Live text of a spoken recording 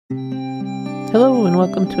Hello and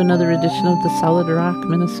welcome to another edition of the Solid Rock,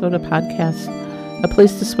 Minnesota podcast, a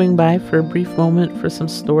place to swing by for a brief moment for some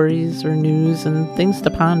stories or news and things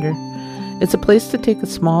to ponder. It's a place to take a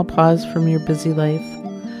small pause from your busy life.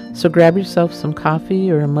 So grab yourself some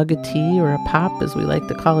coffee or a mug of tea or a pop, as we like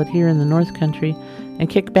to call it here in the North Country, and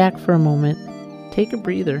kick back for a moment. Take a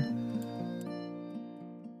breather.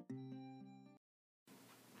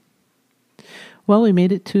 Well, we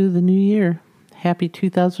made it to the new year. Happy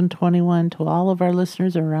 2021 to all of our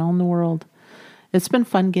listeners around the world. It's been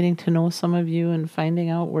fun getting to know some of you and finding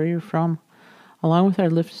out where you're from. Along with our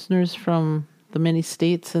listeners from the many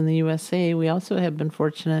states in the USA, we also have been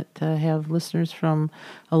fortunate to have listeners from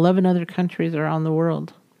 11 other countries around the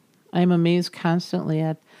world. I am amazed constantly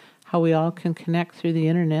at how we all can connect through the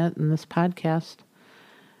internet and this podcast.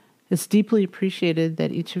 It's deeply appreciated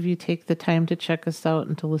that each of you take the time to check us out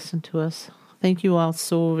and to listen to us. Thank you all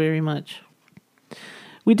so very much.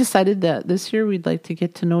 We decided that this year we'd like to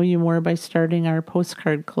get to know you more by starting our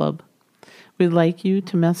Postcard Club. We'd like you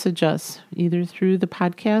to message us either through the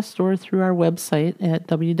podcast or through our website at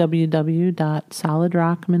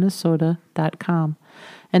www.solidrockminnesota.com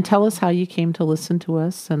and tell us how you came to listen to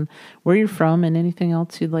us and where you're from and anything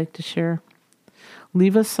else you'd like to share.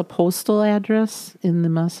 Leave us a postal address in the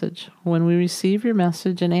message. When we receive your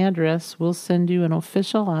message and address, we'll send you an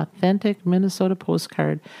official, authentic Minnesota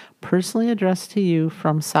postcard personally addressed to you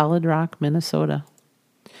from Solid Rock, Minnesota.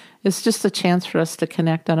 It's just a chance for us to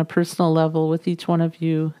connect on a personal level with each one of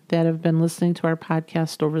you that have been listening to our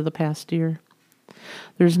podcast over the past year.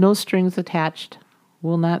 There's no strings attached.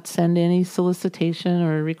 We'll not send any solicitation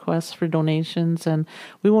or requests for donations, and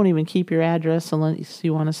we won't even keep your address unless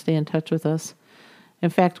you want to stay in touch with us. In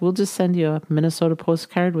fact, we'll just send you a Minnesota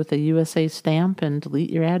postcard with a USA stamp and delete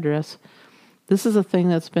your address. This is a thing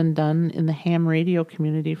that's been done in the ham radio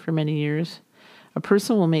community for many years. A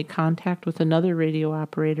person will make contact with another radio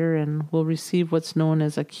operator and will receive what's known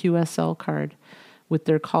as a QSL card with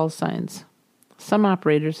their call signs. Some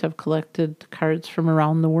operators have collected cards from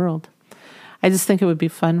around the world. I just think it would be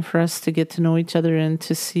fun for us to get to know each other and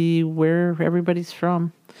to see where everybody's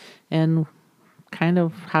from and kind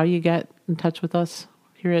of how you got in touch with us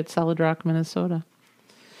here at Solid Rock, Minnesota.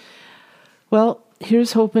 Well,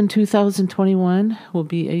 here's hoping 2021 will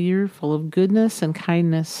be a year full of goodness and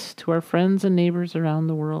kindness to our friends and neighbors around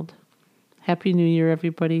the world. Happy New Year,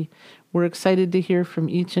 everybody. We're excited to hear from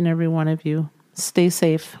each and every one of you. Stay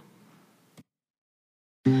safe.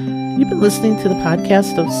 You've been listening to the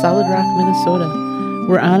podcast of Solid Rock, Minnesota.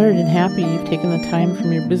 We're honored and happy you've taken the time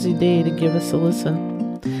from your busy day to give us a listen.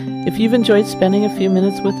 If you've enjoyed spending a few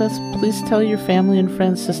minutes with us, please tell your family and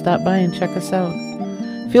friends to stop by and check us out.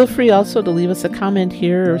 Feel free also to leave us a comment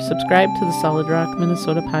here or subscribe to the Solid Rock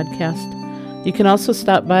Minnesota podcast. You can also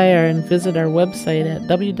stop by and visit our website at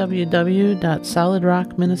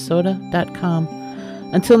www.solidrockminnesota.com.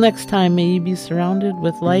 Until next time, may you be surrounded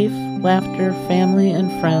with life, laughter, family,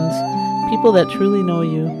 and friends, people that truly know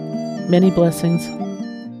you. Many blessings.